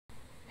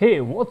Hey,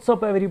 what's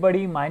up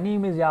everybody? My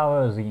name is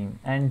Azim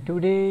and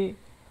today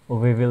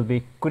we will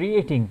be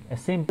creating a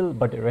simple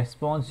but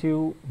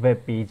responsive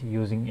web page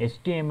using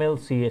HTML,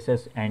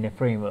 CSS and a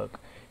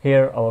framework.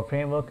 Here our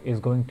framework is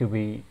going to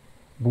be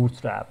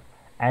Bootstrap.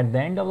 At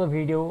the end of the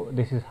video,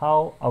 this is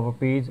how our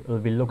page will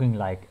be looking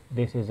like.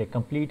 This is a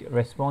complete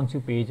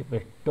responsive page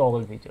with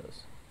toggle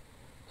features.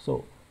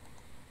 So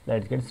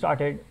let's get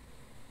started.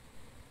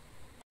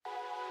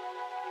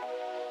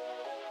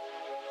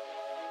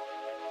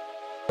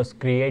 Let's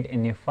create a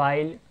new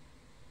file.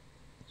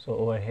 So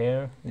over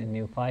here the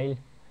new file,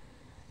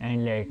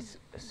 and let's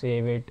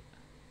save it,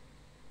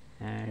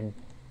 and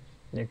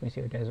let me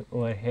save it as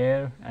over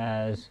here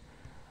as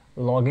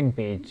login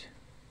page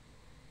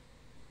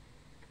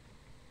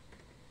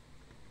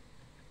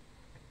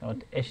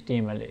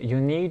 .html. You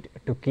need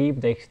to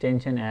keep the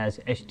extension as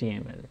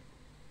HTML.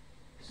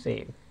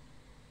 Save.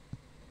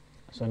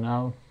 So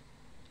now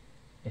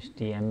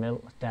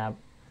HTML tab,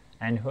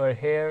 and over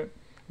here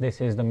this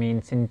is the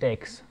main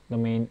syntax, the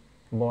main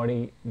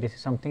body. This is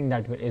something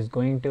that is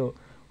going to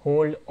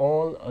hold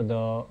all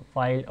the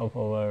file of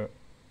our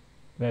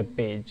web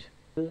page.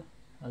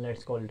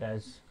 Let's call it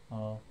as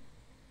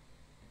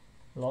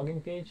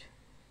login page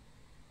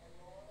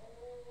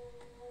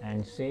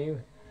and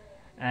save.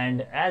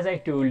 And as I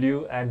told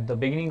you at the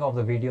beginning of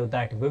the video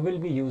that we will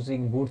be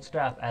using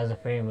Bootstrap as a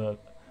framework.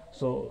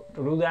 So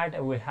to do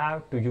that we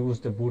have to use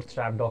the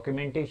Bootstrap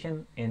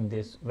documentation in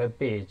this web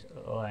page,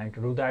 and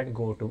to do that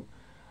go to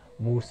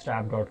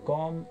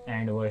bootstrap.com,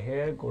 and over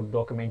here go to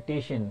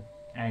documentation,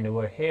 and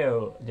over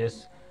here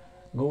just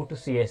go to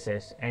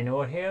CSS, and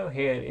over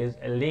here is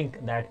a link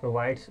that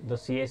provides the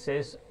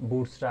CSS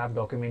Bootstrap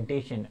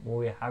documentation.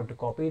 We have to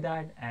copy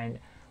that and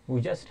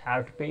we just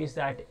have to paste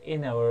that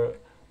in our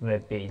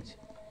web page.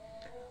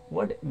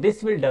 What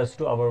this will does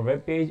to our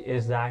web page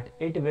is that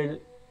it will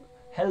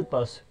help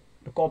us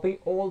to copy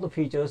all the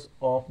features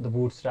of the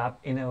Bootstrap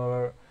in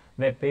our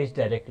web page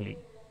directly.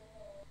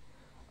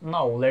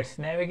 Now let's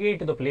navigate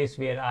to the place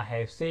where I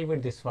have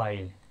saved this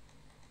file,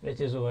 which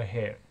is over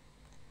here,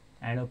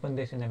 and open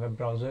this in a web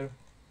browser.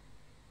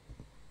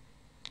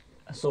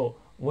 So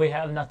we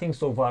have nothing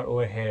so far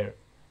over here,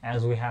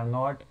 as we have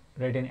not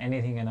written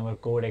anything in our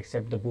code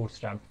except the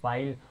Bootstrap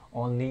file.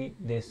 Only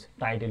this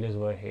title is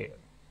over here.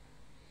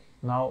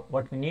 Now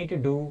what we need to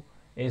do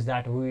is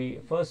that we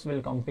first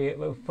will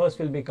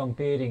be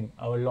comparing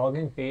our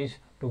login page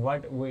to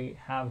what we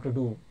have to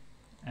do,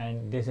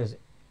 and this is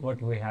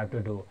what we have to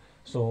do.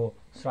 So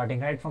starting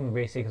right from the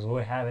basics,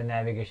 we have a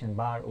navigation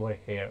bar over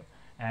here,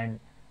 and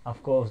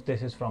of course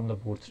this is from the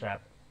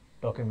Bootstrap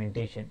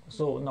documentation.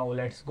 So now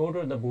let's go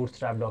to the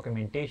Bootstrap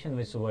documentation,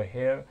 which is over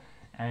here,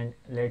 and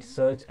let's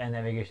search a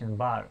navigation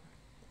bar,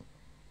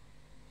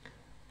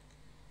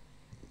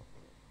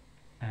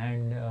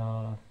 and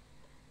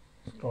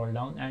scroll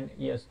down, and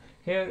yes,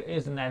 here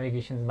is the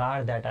navigation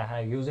bar that I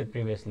have used it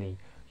previously.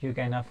 You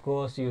can of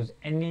course use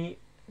any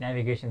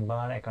navigation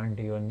bar according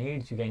to your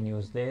needs. You can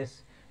use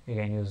this, you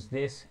can use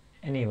this,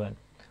 anyone.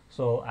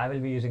 So I will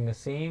be using the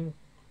same.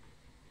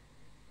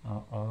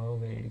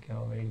 Where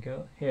it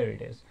go, here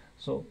it is.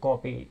 So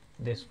copy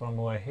this from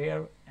over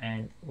here,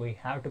 and we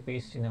have to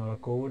paste in our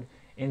code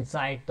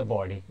inside the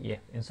body.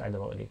 Inside the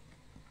body.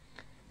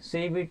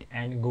 Save it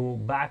and go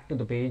back to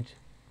the page,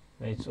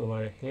 which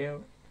over here.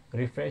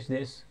 Refresh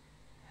this,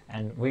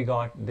 and we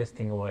got this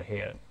thing over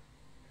here.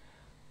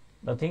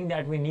 The thing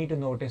that we need to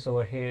notice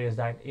over here is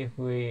that if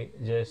we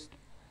just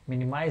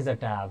minimize the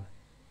tab,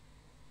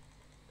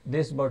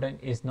 this button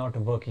is not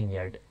working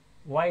yet.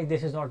 Why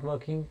this is not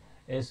working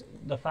is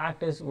the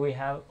fact is we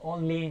have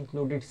only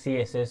included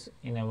CSS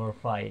in our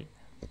file,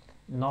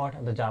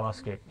 not the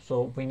JavaScript.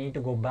 So we need to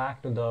go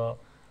back to the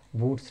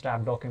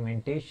Bootstrap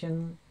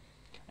documentation,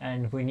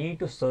 and we need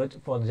to search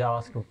for the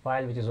JavaScript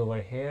file, which is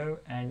over here,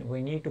 and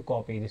we need to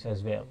copy this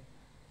as well.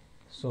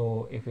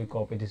 So if we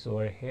copy this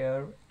over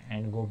here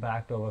and go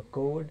back to our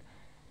code,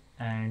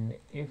 and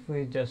if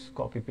we just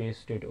copy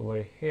paste it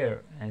over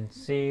here and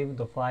save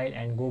the file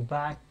and go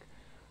back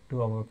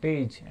to our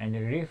page and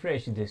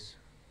refresh this,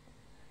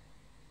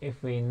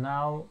 if we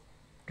now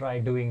try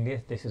doing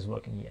this, this is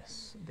working.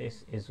 Yes,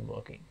 this is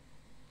working.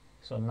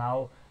 So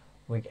now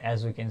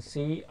as we can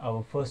see,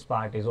 our first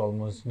part is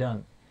almost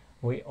done.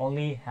 We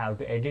only have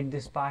to edit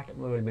this part.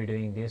 We will be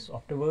doing this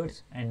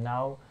afterwards, and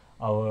now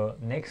our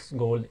next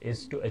goal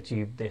is to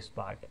achieve this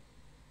part.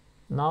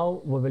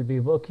 Now we will be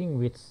working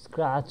with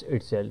Scratch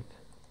itself.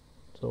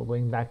 So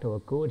going back to our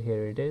code,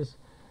 here it is.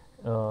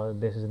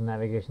 This is the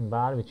navigation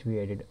bar which we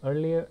added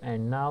earlier,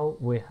 and now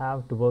we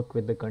have to work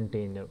with the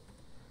container.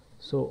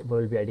 So we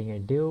will be adding a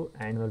div,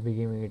 and we'll be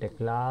giving it a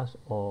class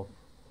of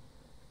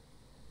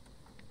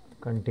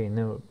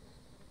container,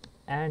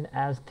 and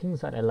as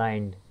things are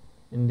aligned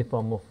in the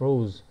form of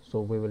rows, so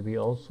we will be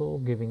also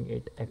giving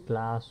it a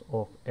class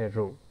of a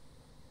row.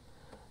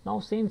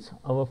 Now since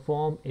our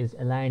form is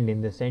aligned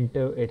in the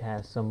center, it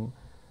has some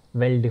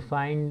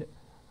well-defined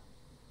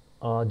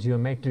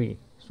geometry,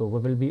 so we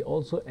will be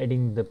also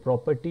adding the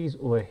properties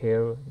over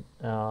here,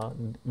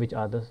 which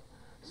are the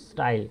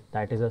style,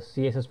 that is a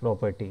CSS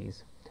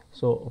properties.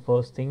 So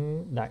first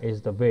thing, that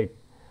is the width,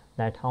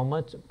 that how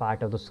much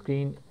part of the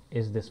screen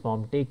is this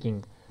form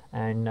taking,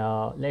 and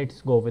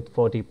let's go with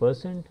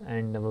 40%,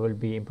 and we will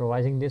be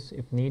improvising this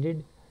if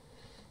needed.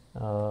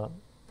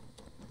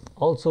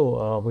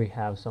 Also we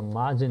have some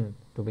margin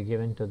to be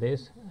given to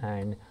this,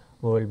 and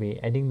we will be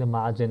adding the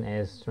margin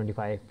as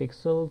 25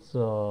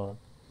 pixels,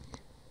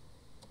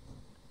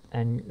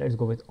 and let's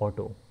go with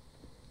auto.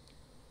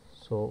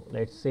 So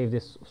let's save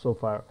this. So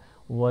far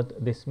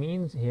what this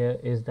means here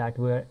is that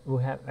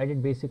we have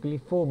added basically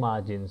 4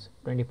 margins,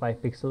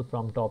 25 pixels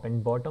from top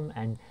and bottom,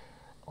 and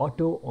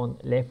auto on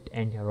left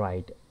and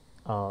right.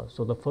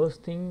 So the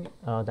first thing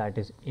that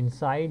is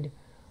inside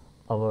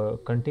our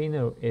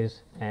container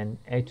is an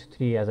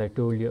h3, as I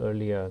told you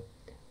earlier.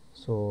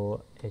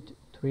 So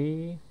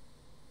h3,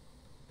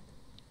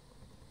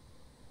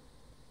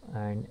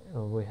 and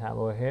we have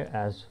over here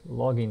as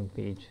login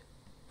page,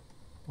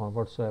 or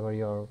whatsoever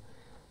you're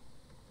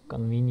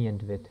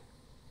convenient with,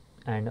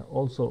 and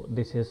also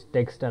this is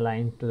text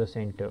align to the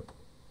center.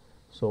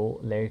 So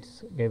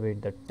let's give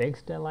it the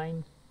text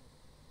align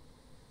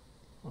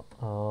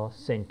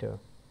center.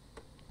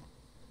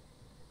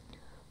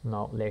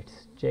 Now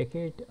let's check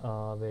it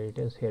where it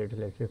is. Here it is.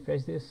 Let's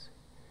refresh this.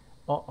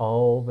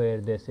 Where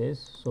this is,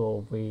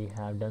 so we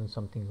have done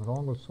something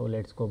wrong. So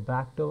let's go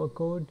back to our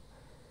code.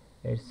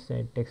 Let's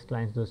set text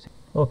lines to.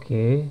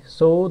 Okay,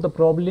 so the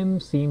problem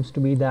seems to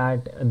be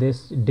that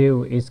this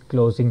div is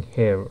closing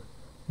here,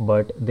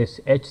 but this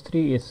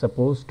h3 is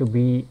supposed to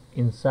be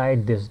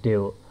inside this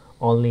div.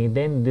 Only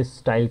then this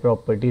style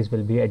properties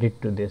will be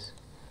added to this.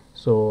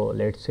 So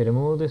let's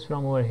remove this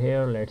from over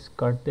here. Let's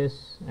cut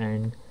this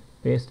and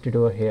paste it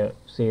over here.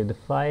 Save the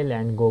file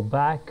and go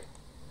back,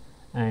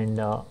 and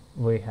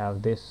we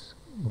have this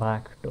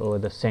back to over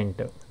the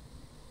center.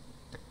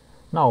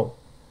 Now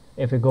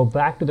if we go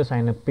back to the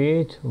sign up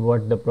page,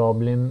 what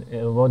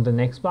the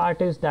next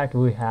part is that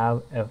we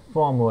have a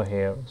form over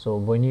here, so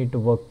we need to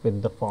work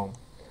with the form.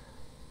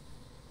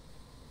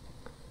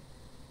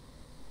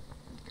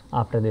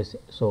 After this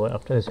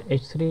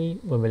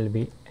h3, we will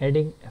be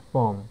adding a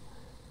form.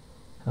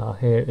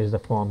 Here is the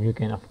form. You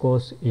can of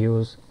course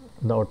use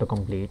the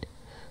autocomplete.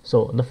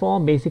 So the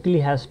form basically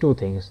has two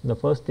things. The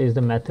first is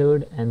the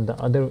method and the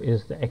other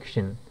is the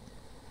action.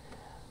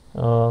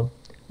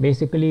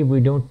 Basically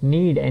we don't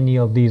need any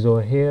of these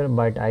over here,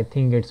 but I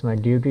think it's my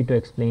duty to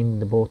explain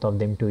the both of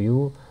them to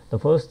you. The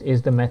first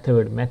is the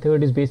method.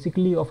 Method is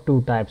basically of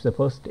two types. The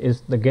first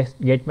is the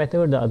get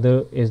method, the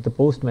other is the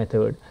post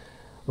method.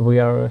 We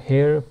are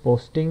here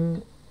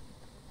posting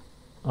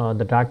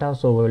the data,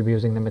 so we will be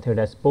using the method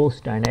as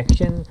post, and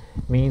action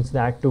means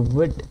that to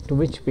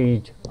which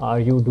page are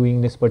you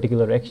doing this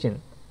particular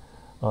action.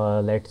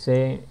 Let's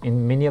say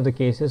in many of the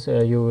cases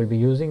you will be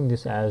using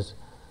this as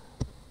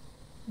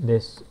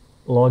this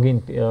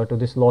login to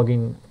this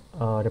login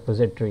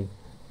repository,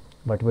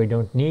 but we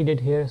don't need it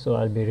here, so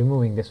I'll be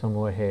removing this from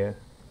over here.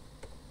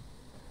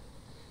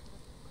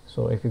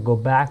 So if you go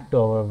back to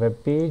our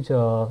web page,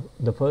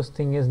 the first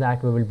thing is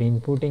that we will be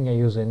inputting a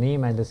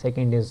username, and the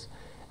second is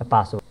a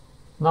password.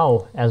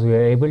 Now as we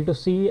are able to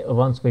see,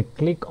 once we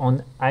click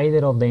on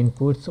either of the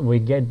inputs, we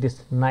get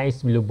this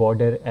nice blue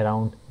border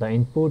around the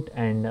input,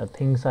 and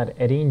things are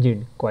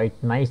arranged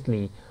quite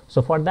nicely.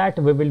 So for that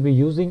we will be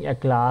using a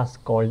class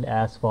called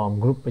as form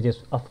group, which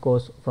is of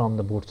course from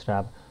the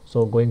Bootstrap.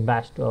 So going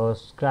back to our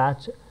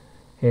scratch,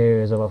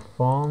 here is our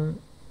form,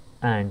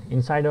 and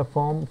inside our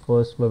form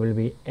first we will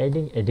be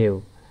adding a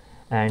div,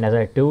 and as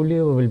I told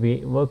you, we will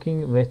be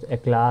working with a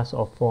class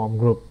of form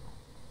group.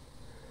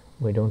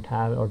 We don't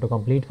have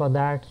autocomplete for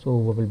that, so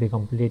we will be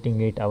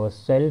completing it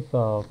ourselves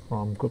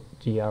from group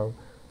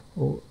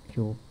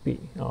group.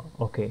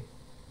 Okay,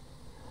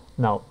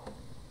 now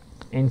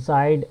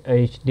inside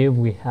each div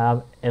we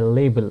have a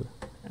label,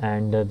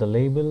 and the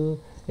label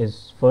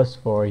is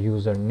first for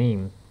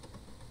username,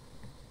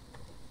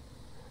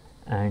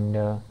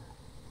 and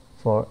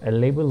for a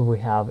label we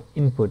have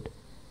input,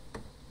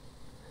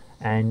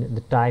 and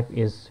the type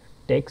is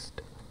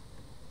text.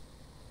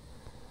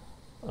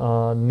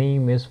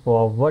 Name is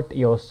for what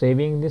you're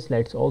saving this.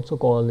 Let's also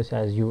call this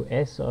as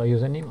us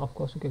username, of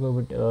course. Okay,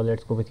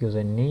 let's go with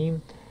username,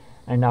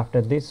 and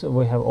after this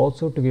we have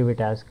also to give it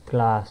as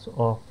class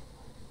of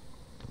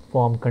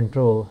form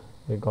control.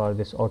 We got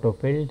this auto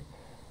filled,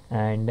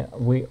 and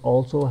we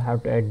also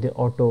have to add the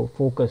auto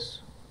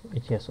focus,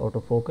 which is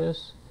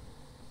autofocus,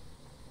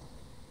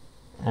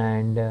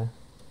 and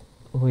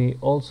we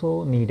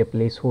also need a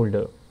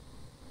placeholder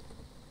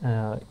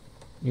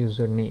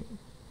username.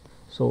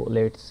 So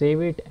let's save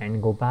it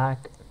and go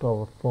back to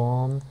our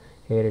form.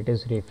 Here it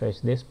is. Refresh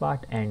this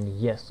part, and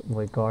yes,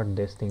 we got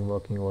this thing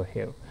working over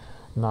here.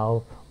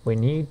 Now we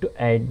need to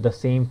add the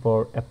same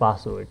for a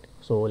password.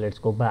 So let's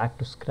go back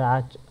to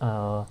scratch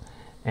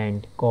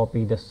and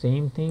copy the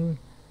same thing,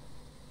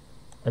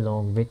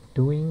 along with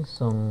doing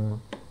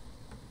some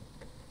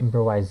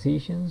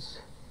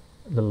improvisations.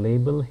 The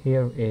label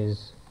here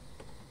is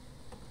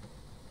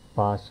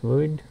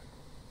password,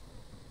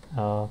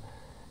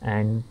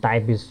 and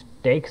type is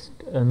text,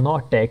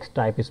 not text,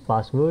 type is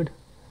password,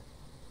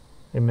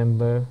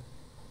 remember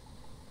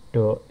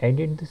to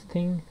edit this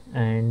thing,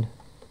 and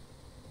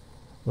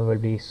we will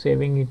be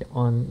saving it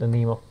on the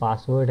name of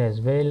password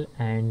as well,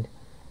 and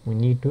we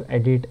need to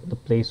edit the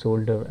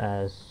placeholder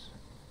as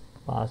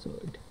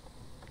password.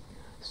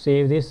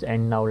 Save this,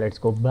 and now let's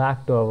go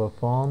back to our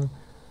form,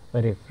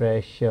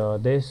 refresh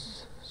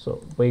this.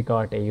 So we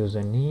got a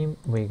username,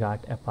 we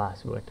got a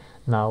password.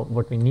 Now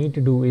what we need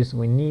to do is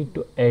we need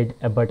to add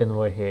a button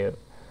over here.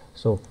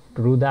 So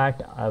to do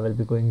that, I will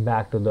be going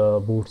back to the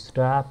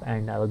Bootstrap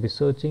and I will be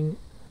searching.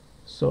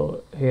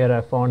 So here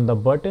I found the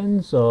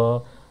buttons.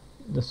 So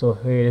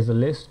here is a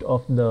list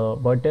of the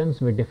buttons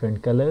with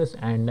different colors,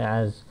 and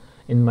as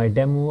in my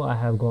demo I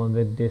have gone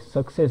with this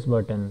success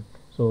button.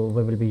 So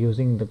we will be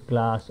using the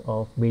class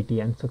of BT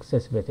and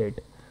success with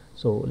it.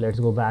 So let's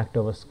go back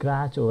to our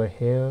scratch over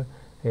here.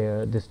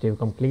 Here this div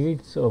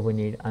completes, so we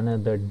need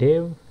another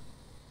div,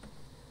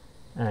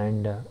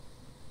 and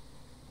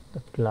the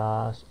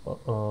class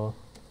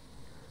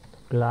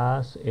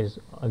is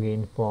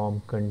again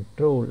form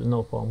control,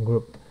 no form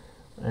group,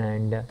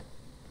 and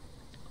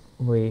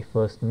we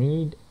first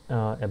need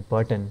a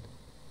button,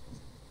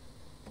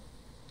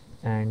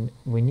 and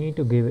we need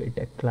to give it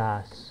a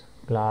class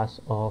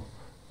of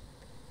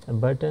a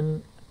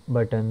button.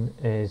 Button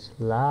is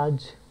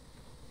large,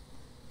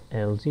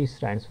 LG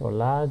stands for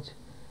large,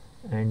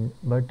 and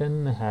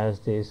button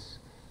has this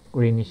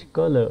greenish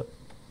color,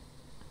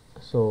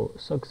 so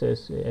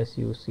success,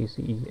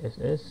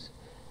 SUCCESS,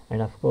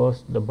 and of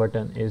course the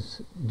button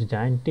is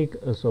gigantic,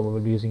 so we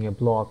will be using a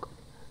block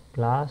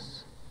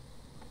class,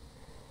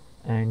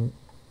 and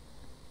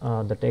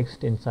the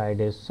text inside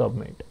is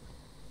submit.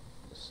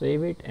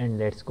 Save it, and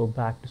let's go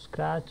back to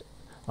scratch.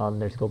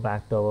 Let's go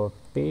back to our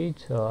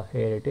page.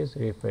 Here it is,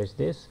 refresh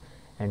this,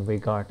 and we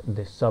got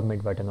this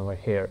submit button over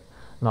here.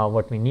 Now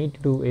what we need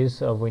to do is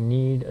we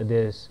need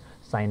this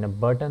sign up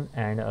button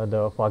and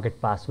the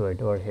forget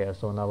password over here.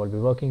 So now we'll be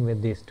working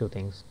with these two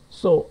things.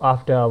 So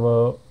after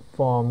our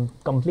form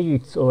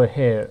completes over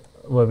here,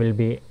 we will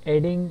be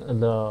adding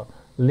the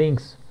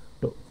links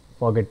to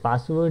forget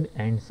password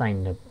and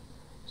sign up.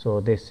 So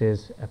this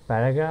is a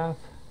paragraph,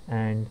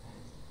 and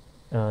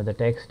the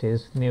text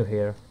is new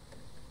here,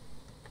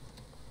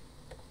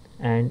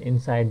 and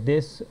inside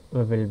this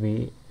we will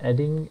be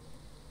adding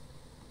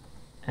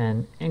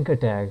an anchor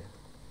tag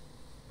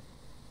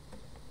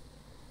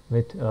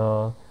with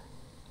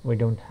we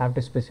don't have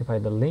to specify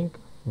the link,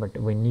 but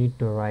we need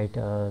to write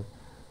a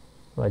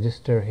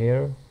register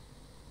here,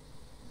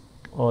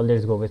 or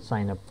let's go with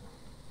sign up.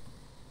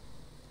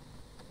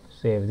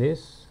 Save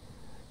this,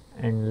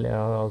 and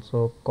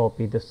also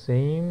copy the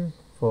same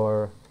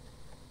for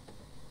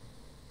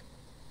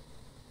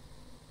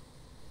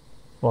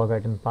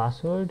forgotten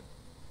password.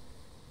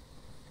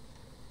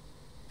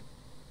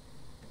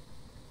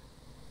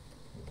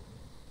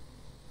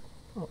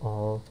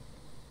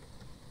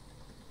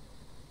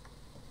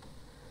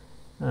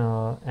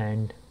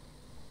 And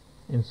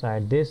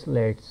inside this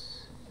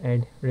let's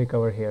add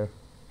recover here.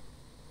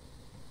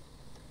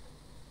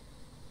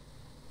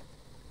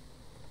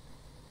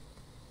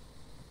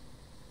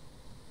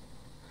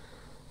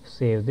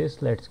 Save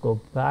this, let's go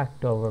back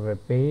to our web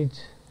page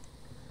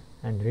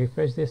and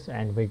refresh this,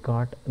 and we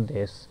got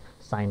this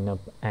sign up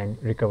and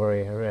recover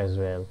here as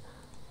well.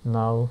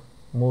 Now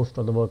most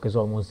of the work is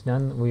almost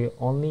done. We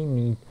only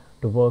need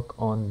to work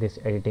on this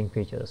editing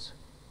features.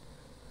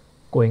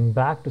 Going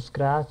back to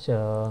scratch,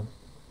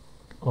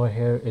 over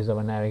here is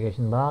our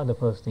navigation bar. The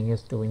first thing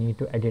is we need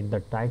to edit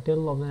the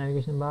title of the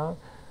navigation bar.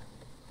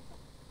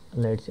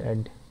 Let's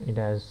add it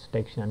as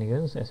tech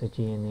shenanigans,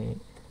 SHENA.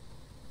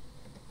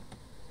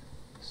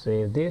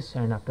 Save this,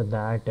 and after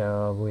that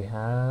we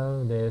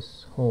have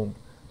this home,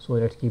 so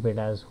let's keep it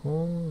as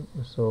home.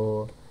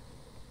 So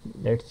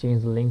let's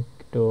change the link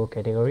to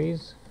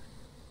categories,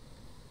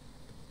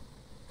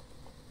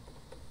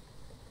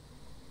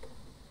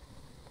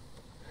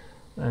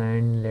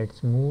 and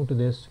let's move to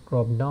this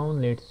drop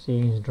down. Let's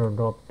change the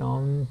drop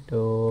down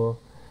to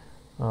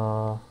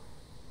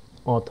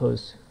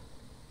authors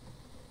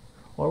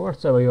or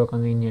whatsoever you're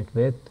convenient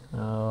with.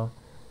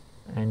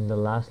 And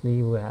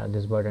lastly we have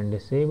this button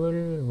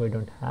disabled. We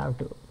don't have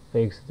to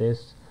fix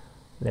this.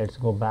 Let's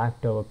go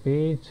back to our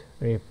page,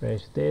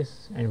 refresh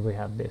this, and we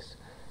have this.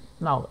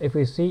 Now if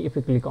we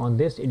click on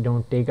this, it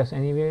don't take us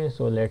anywhere,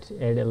 so let's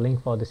add a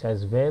link for this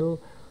as well.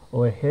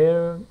 Over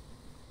here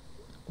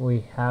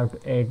we have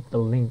to add the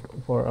link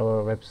for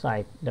our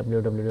website,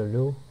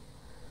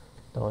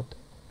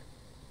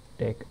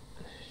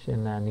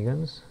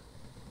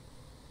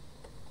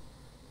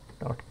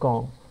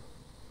 www.techshenanigans.com.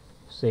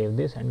 Save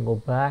this and go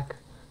back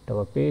to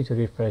our page,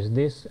 refresh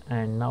this,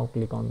 and now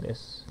click on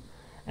this,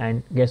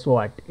 and guess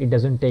what, it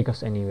doesn't take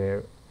us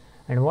anywhere.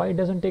 And why it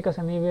doesn't take us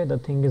anywhere? The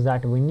thing is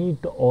that we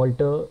need to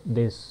alter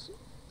this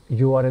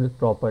URL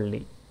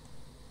properly.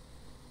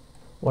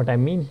 What I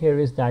mean here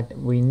is that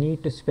we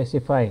need to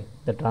specify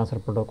the transfer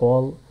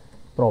protocol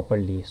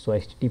properly. So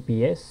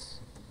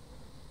HTTPS :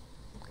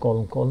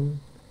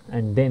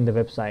 and then the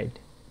website.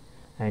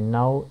 And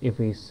now if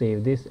we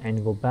save this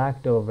and go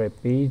back to our web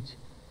page,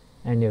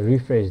 and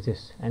refresh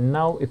this, and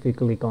now if we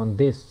click on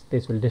this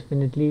will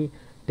definitely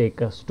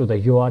take us to the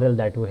URL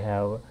that we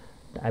have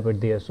typed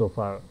there so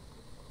far.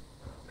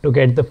 To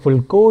get the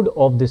full code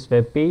of this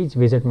web page,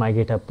 visit my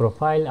GitHub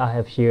profile. I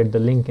have shared the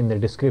link in the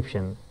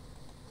description.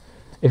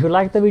 If you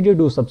like the video,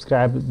 do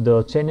subscribe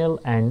the channel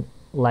and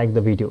like the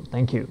video.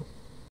 Thank you.